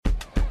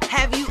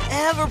Have you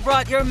ever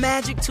brought your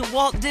magic to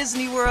Walt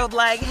Disney World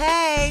like,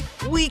 hey,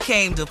 we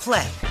came to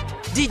play?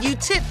 Did you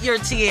tip your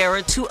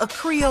tiara to a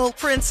Creole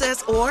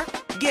princess or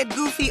get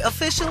goofy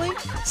officially?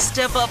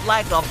 Step up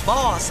like a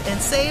boss and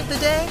save the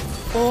day?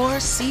 Or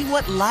see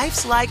what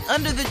life's like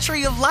under the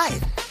tree of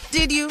life?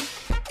 Did you?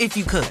 If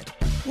you could.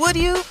 Would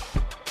you?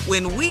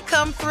 When we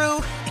come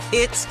through,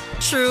 it's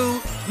true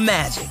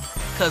magic.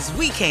 'Cause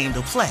we came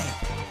to play.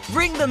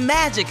 Bring the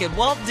magic at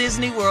Walt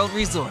Disney World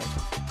Resort.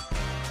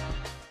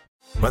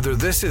 Whether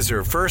this is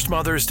her first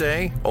Mother's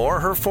Day or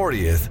her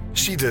 40th,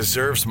 she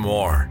deserves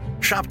more.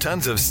 Shop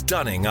tons of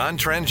stunning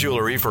on-trend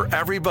jewelry for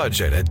every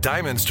budget at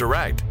Diamonds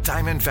Direct.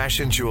 Diamond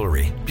fashion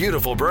jewelry,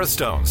 beautiful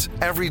birthstones,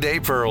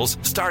 everyday pearls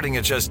starting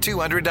at just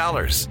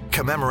 $200.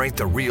 Commemorate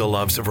the real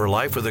loves of her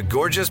life with a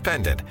gorgeous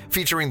pendant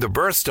featuring the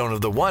birthstone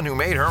of the one who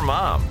made her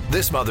mom.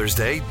 This Mother's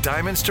Day,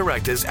 Diamonds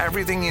Direct is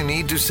everything you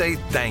need to say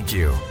thank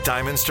you.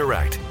 Diamonds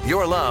Direct,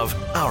 your love,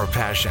 our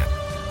passion.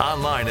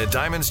 Online at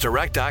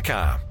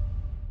diamondsdirect.com.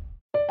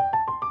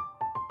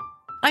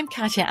 I'm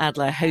Katya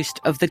Adler, host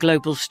of The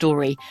Global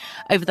Story.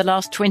 Over the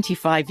last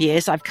 25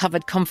 years, I've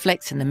covered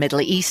conflicts in the Middle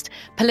East,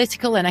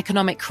 political and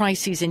economic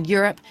crises in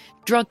Europe,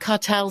 drug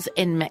cartels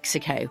in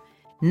Mexico.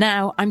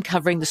 Now I'm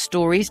covering the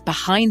stories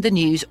behind the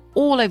news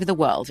all over the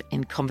world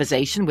in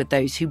conversation with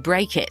those who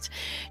break it.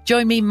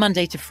 Join me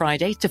Monday to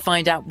Friday to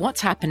find out what's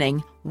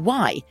happening,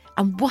 why,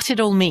 and what it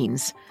all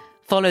means.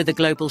 Follow The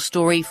Global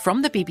Story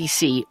from the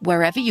BBC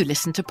wherever you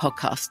listen to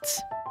podcasts.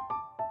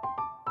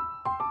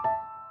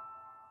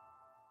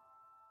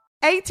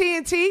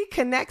 AT&T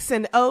connects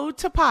an ode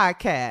to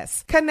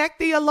podcasts. Connect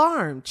the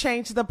alarm.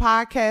 Change the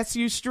podcast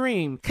you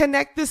stream.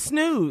 Connect the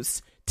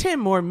snooze. 10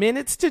 more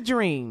minutes to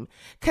dream.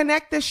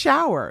 Connect the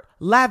shower.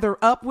 Lather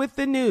up with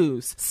the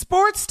news.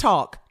 Sports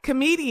talk,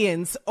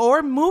 comedians,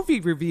 or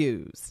movie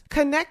reviews.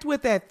 Connect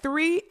with that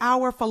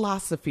 3-hour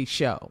philosophy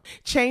show.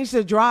 Change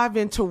the drive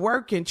into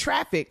work in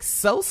traffic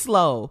so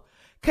slow.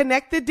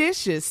 Connect the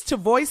dishes to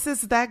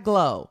voices that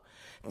glow.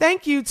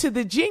 Thank you to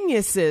the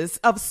geniuses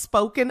of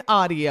spoken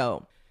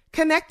audio.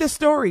 Connect the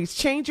stories,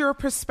 change your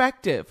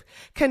perspective.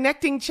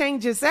 Connecting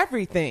changes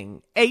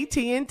everything.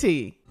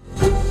 AT&T.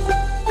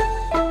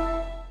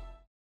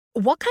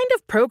 What kind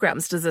of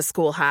programs does this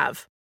school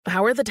have?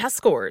 How are the test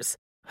scores?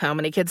 How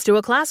many kids do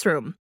a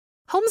classroom?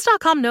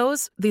 Homes.com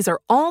knows these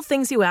are all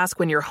things you ask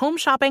when you're home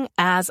shopping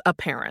as a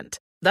parent.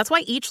 That's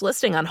why each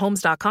listing on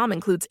Homes.com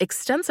includes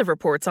extensive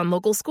reports on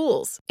local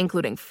schools,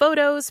 including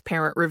photos,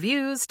 parent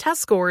reviews,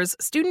 test scores,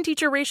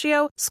 student-teacher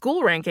ratio,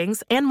 school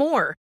rankings, and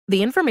more.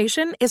 The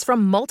information is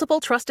from multiple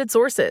trusted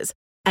sources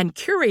and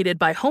curated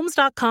by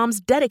Homes.com's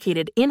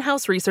dedicated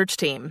in-house research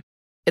team.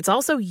 It's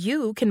also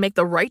you can make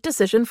the right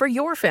decision for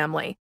your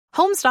family.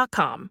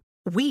 Homes.com.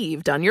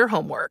 We've done your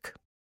homework.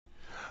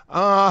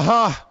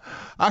 I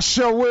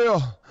sure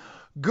will.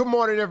 Good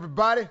morning,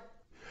 everybody.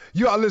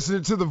 You are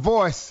listening to The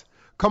Voice.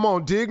 Come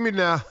on, dig me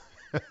now.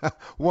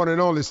 One and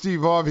only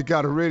Steve Harvey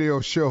got a radio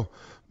show.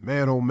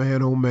 Man, oh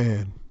man, oh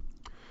man.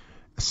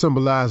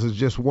 Symbolizes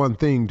just one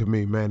thing to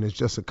me, man. It's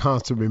just a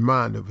constant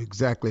reminder of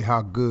exactly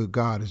how good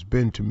God has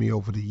been to me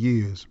over the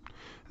years.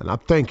 And I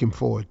thank him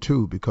for it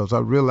too, because I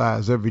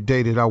realize every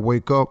day that I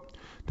wake up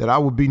that I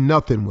would be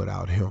nothing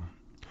without him.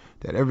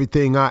 That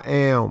everything I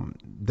am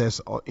that's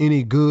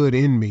any good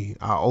in me,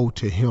 I owe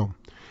to him.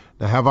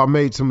 Now, have I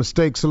made some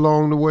mistakes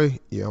along the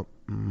way? Yep.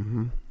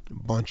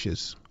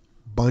 Bunches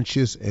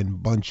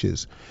and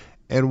bunches.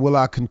 And will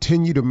I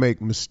continue to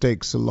make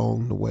mistakes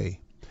along the way?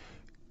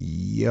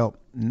 Yep.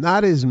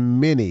 Not as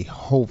many,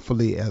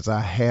 hopefully, as I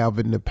have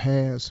in the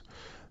past,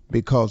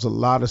 because a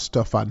lot of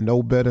stuff I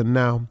know better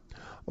now,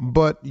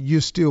 but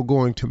you're still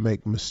going to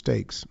make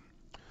mistakes.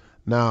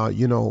 Now,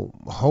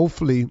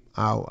 hopefully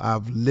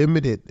I've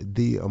limited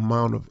the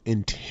amount of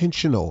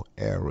intentional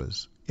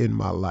errors in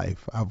my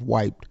life. I've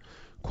wiped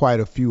quite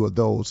a few of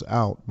those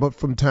out, but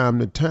from time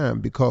to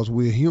time, because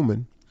we're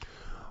human,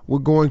 we're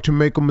going to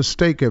make a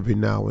mistake every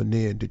now and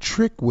then. The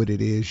trick with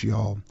it is,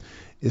 y'all,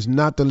 is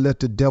not to let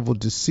the devil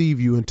deceive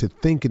you into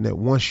thinking that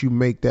once you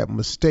make that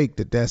mistake,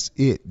 that's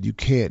it. You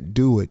can't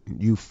do it.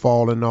 You've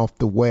fallen off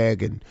the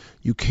wagon.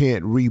 You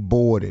can't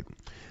reboard it.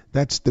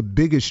 That's the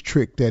biggest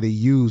trick that he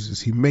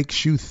uses. He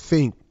makes you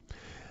think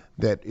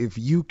that if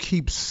you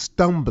keep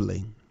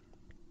stumbling,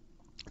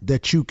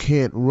 that you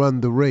can't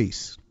run the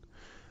race.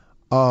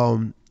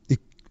 It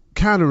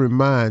kind of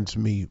reminds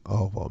me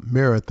of a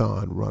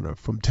marathon runner.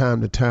 From time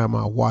to time,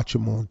 I watch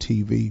him on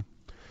TV.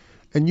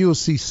 And you'll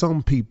see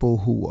some people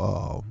who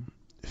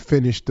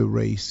finish the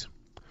race,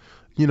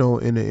 in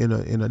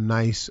a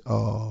nice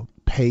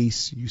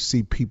pace. You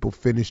see people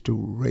finish the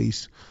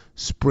race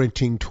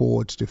sprinting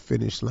towards the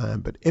finish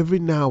line. But every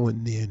now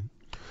and then,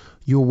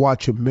 you'll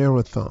watch a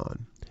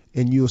marathon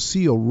and you'll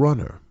see a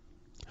runner.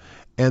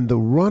 And the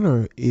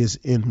runner is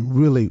in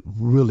really,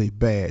 really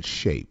bad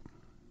shape.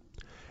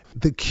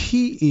 The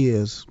key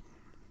is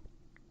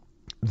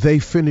they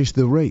finish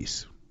the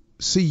race.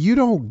 See, you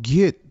don't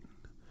get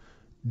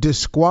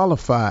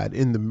disqualified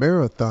in the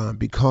marathon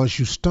because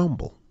you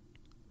stumble.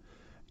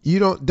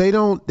 They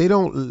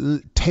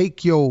don't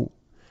take your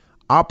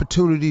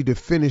opportunity to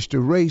finish the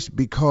race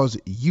because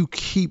you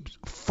keep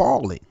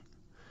falling.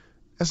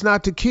 That's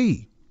not the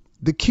key.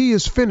 The key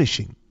is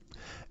finishing.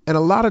 And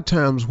a lot of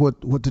times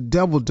what the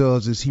devil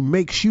does is he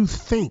makes you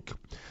think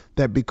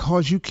that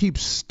because you keep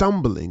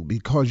stumbling,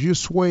 because you're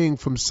swaying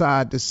from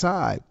side to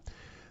side,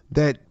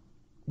 that,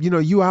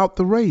 you out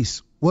the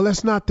race. Well,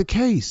 that's not the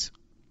case.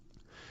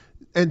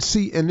 And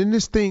see, and in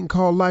this thing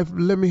called life,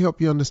 let me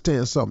help you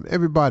understand something.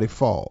 Everybody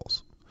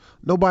falls.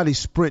 Nobody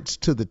sprints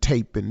to the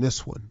tape in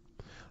this one.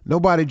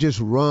 Nobody just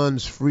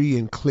runs free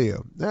and clear.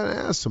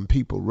 There's some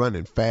people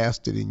running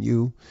faster than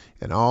you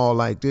and all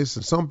like this.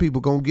 And some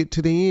people going to get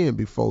to the end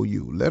before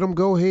you. Let them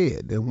go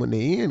ahead. And when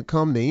the end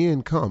come, the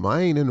end come.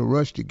 I ain't in a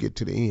rush to get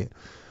to the end.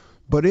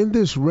 But in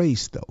this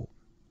race, though,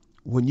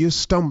 when you're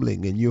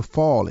stumbling and you're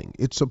falling,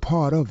 it's a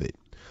part of it.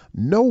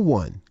 No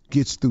one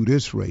gets through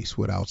this race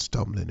without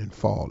stumbling and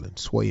falling,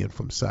 swaying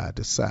from side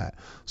to side.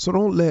 So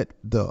don't let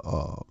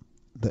the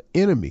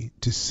enemy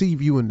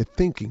deceive you into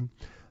thinking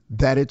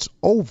that it's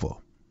over.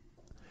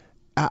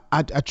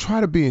 I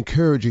try to be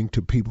encouraging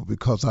to people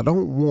because I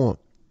don't want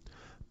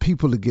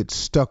people to get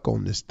stuck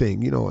on this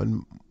thing,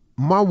 and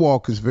my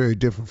walk is very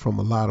different from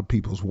a lot of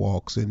people's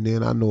walks. And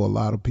then I know a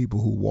lot of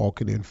people who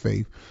walking in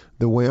faith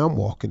the way I'm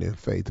walking in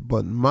faith.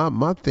 But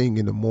my thing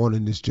in the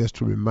morning is just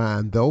to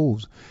remind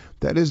those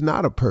that it's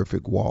not a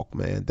perfect walk,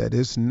 man, that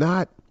it's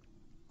not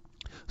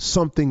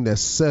something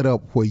that's set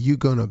up where you're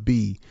going to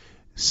be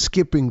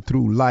skipping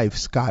through life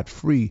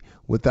scot-free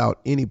without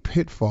any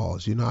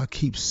pitfalls. I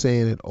keep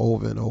saying it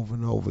over and over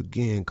and over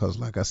again because,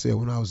 like I said,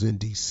 when I was in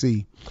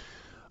D.C.,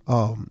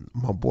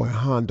 my boy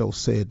Hondo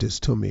said this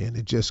to me, and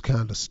it just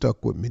kind of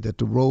stuck with me, that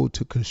the road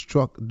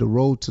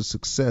to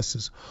success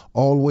is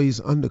always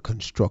under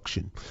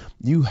construction.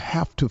 You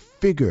have to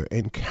figure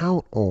and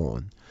count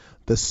on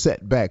the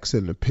setbacks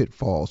and the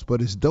pitfalls,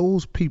 but it's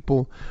those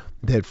people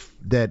that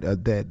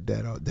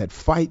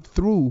fight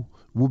through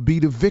will be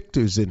the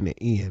victors in the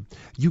end.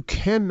 You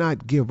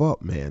cannot give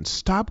up, man.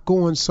 Stop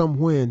going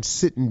somewhere and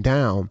sitting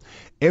down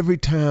every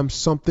time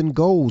something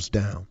goes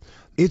down.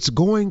 It's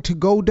going to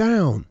go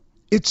down.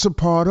 It's a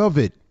part of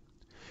it.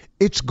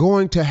 It's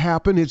going to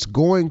happen. It's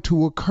going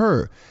to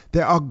occur.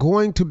 There are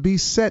going to be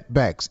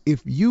setbacks.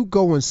 If you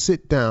go and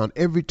sit down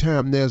every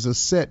time there's a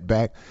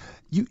setback,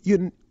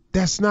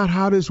 that's not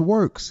how this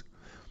works.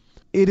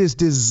 It is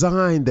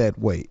designed that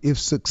way. If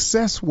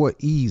success were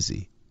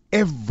easy,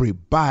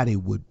 everybody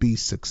would be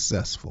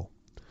successful.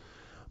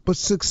 But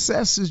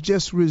success is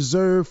just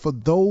reserved for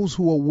those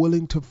who are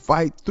willing to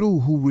fight through,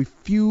 who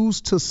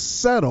refuse to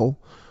settle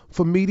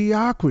for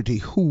mediocrity,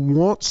 who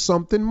want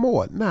something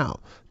more.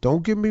 Now,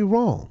 don't get me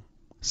wrong.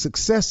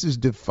 Success is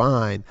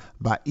defined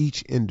by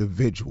each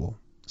individual.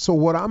 So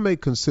what I may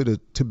consider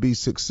to be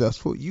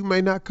successful, you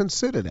may not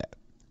consider that.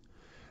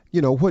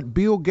 What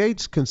Bill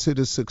Gates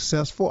considers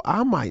successful,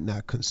 I might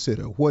not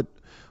consider. What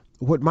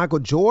Michael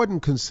Jordan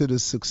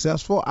considers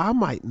successful, I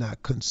might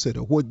not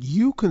consider. What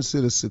you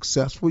consider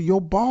successful,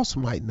 your boss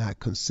might not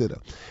consider.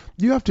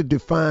 You have to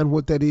define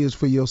what that is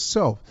for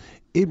yourself.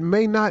 It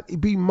may not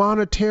be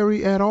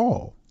monetary at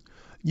all.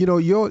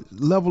 Your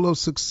level of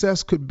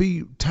success could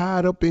be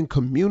tied up in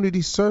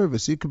community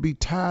service. It could be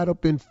tied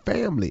up in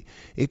family.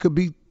 It could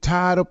be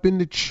tied up in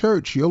the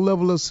church. Your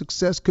level of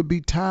success could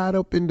be tied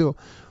up into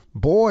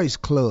boys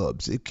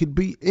clubs. It could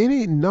be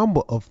any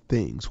number of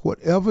things.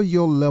 Whatever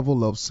your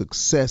level of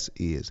success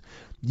is,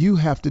 you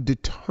have to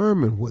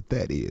determine what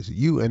that is.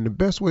 And the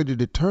best way to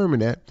determine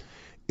that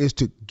is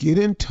to get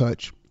in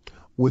touch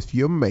with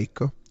your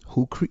maker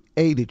who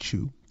created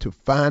you, to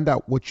find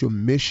out what your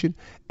mission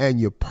and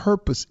your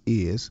purpose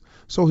is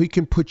so he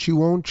can put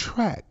you on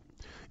track.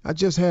 I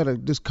just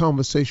had this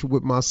conversation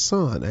with my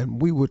son,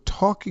 and we were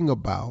talking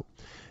about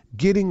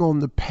getting on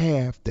the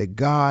path that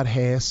God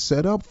has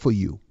set up for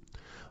you.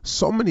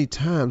 So many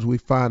times we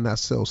find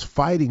ourselves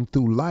fighting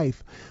through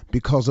life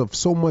because of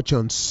so much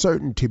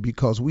uncertainty,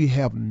 because we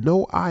have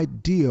no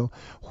idea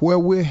where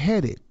we're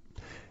headed.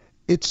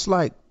 It's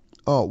like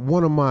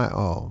one of my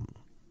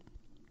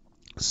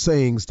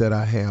sayings that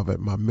I have at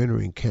my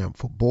mentoring camp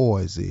for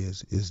boys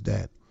is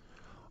that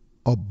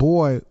a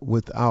boy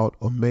without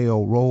a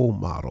male role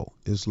model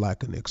is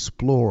like an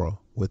explorer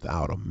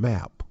without a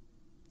map.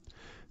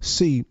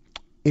 See,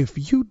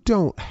 if you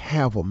don't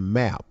have a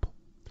map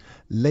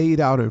laid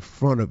out in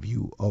front of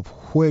you of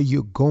where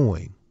you're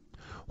going,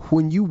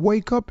 when you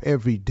wake up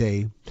every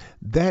day,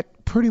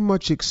 that pretty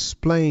much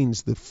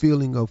explains the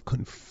feeling of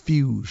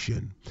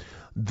confusion,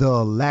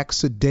 the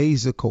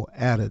lackadaisical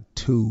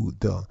attitude,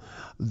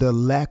 the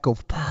lack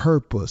of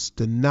purpose,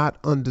 the not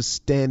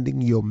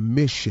understanding your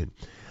mission,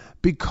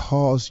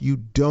 because you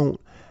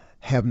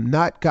have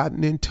not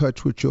gotten in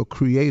touch with your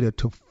creator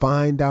to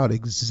find out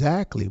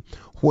exactly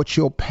what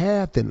your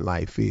path in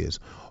life is.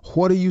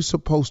 What are you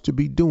supposed to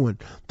be doing?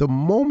 The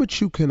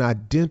moment you can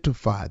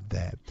identify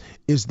that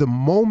is the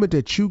moment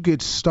that you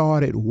get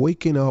started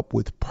waking up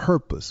with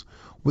purpose,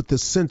 with the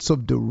sense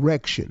of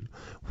direction.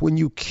 When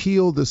you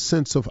kill the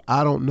sense of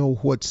I don't know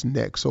what's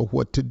next or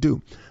what to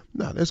do,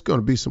 Now, there's going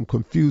to be some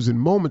confusing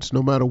moments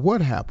no matter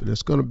what happens.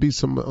 There's going to be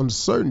some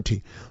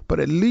uncertainty,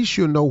 but at least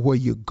you'll know where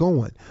you're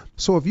going.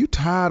 So if you're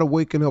tired of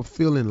waking up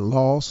feeling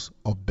lost,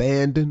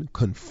 abandoned,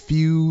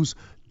 confused,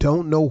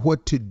 don't know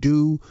what to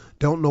do,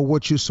 don't know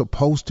what you're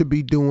supposed to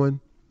be doing,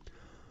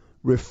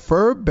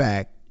 refer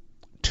back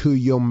to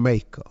your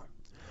Maker.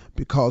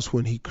 Because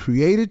when he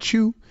created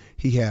you,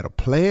 he had a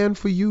plan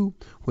for you.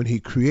 When he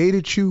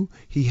created you,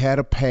 he had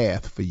a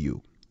path for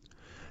you.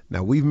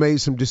 Now, we've made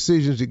some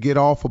decisions to get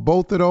off of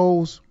both of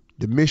those,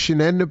 the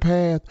mission and the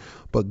path,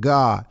 but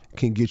God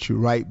can get you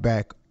right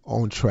back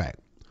on track.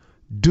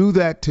 Do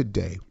that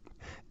today.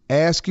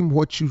 Ask him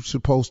what you're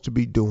supposed to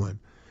be doing.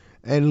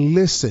 And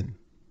listen,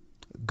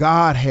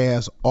 God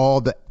has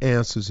all the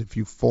answers if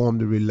you form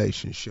the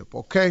relationship,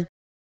 okay?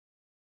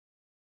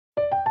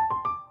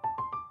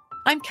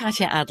 I'm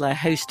Katya Adler,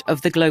 host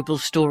of The Global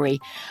Story.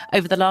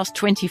 Over the last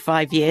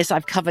 25 years,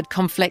 I've covered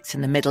conflicts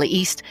in the Middle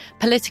East,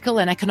 political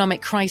and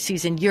economic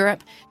crises in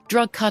Europe,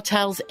 drug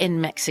cartels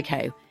in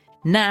Mexico.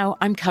 Now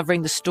I'm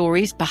covering the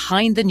stories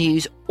behind the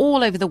news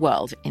all over the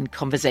world in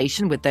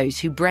conversation with those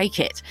who break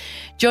it.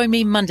 Join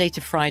me Monday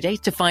to Friday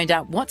to find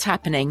out what's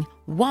happening,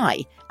 why,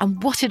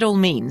 and what it all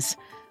means.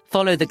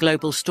 Follow The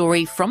Global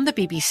Story from the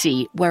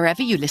BBC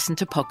wherever you listen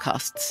to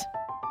podcasts.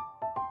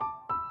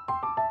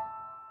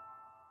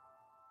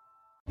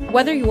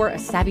 Whether you're a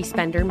savvy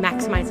spender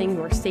maximizing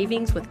your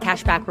savings with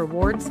cashback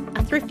rewards,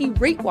 a thrifty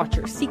rate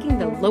watcher seeking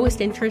the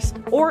lowest interest,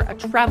 or a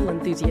travel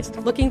enthusiast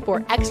looking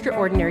for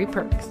extraordinary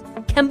perks,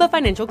 Kemba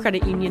Financial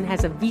Credit Union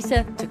has a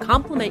visa to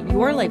complement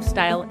your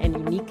lifestyle and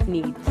unique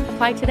needs.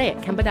 Apply today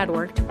at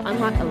Kemba.org to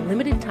unlock a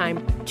limited-time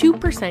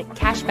 2%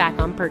 cash back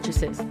on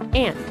purchases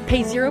and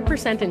pay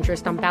 0%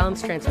 interest on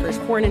balance transfers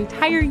for an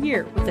entire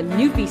year with a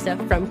new visa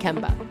from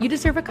Kemba. You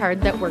deserve a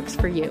card that works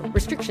for you.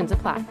 Restrictions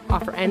apply.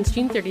 Offer ends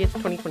June 30th,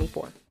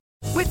 2024.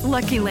 With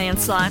Lucky Land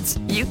Slots,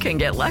 you can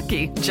get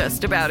lucky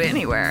just about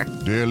anywhere.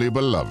 Dearly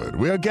beloved,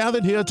 we are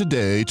gathered here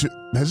today to...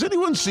 Has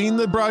anyone seen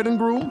the bride and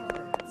groom?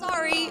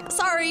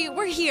 Sorry,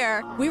 we're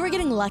here. We were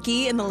getting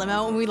lucky in the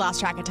limo and we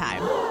lost track of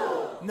time.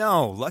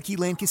 No, Lucky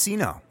Land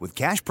Casino, with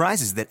cash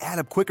prizes that add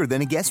up quicker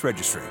than a guest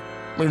registry.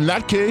 In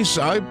that case,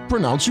 I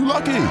pronounce you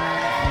lucky.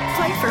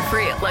 Play for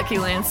free at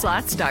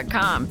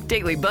LuckyLandSlots.com.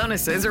 Daily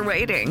bonuses are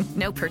waiting.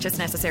 No purchase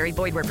necessary.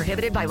 Void where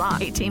prohibited by law.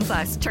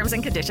 18+. Terms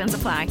and conditions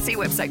apply. See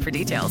website for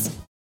details.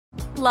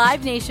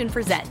 Live Nation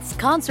presents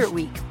Concert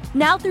Week.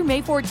 Now through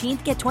May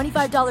 14th, get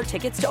 $25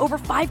 tickets to over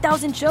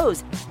 5,000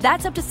 shows.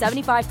 That's up to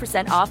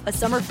 75% off a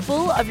summer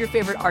full of your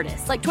favorite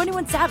artists like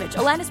 21 Savage,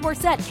 Alanis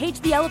Morissette,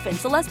 Cage the Elephant,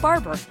 Celeste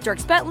Barber,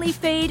 Dierks Bentley,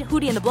 Fade,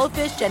 Hootie and the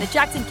Blowfish, Janet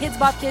Jackson, Kidz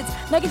Bop Kids,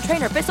 Meghan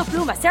Trainor, Peso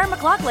Pluma, Sarah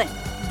McLachlan.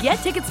 Get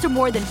tickets to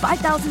more than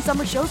 5,000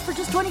 summer shows for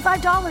just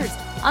 $25.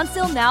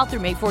 Until now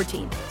through May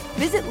 14th.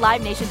 Visit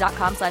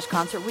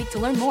LiveNation.com/Concert Week to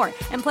learn more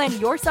and plan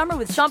your summer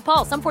with Sean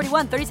Paul, Sum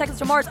 41, 30 Seconds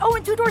to Mars,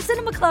 and Two Door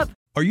Cinema Club.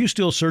 Are you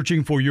still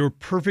searching for your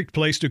perfect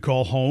place to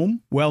call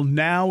home? Well,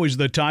 now is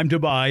the time to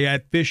buy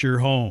at Fisher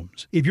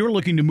Homes. If you're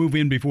looking to move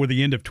in before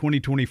the end of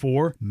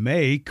 2024,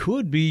 May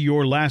could be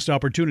your last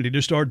opportunity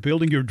to start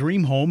building your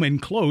dream home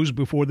and close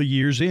before the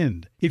year's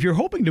end. If you're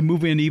hoping to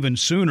move in even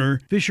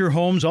sooner, Fisher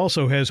Homes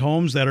also has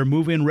homes that are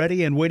move-in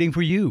ready and waiting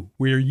for you,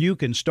 where you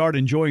can start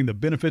enjoying the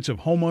benefits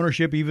of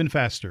homeownership even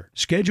faster.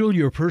 Schedule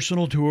your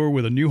personal tour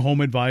with a new home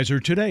advisor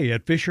today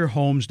at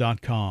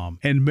FisherHomes.com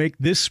and make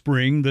this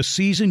spring the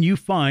season you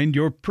find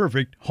your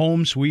perfect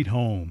home sweet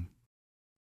home.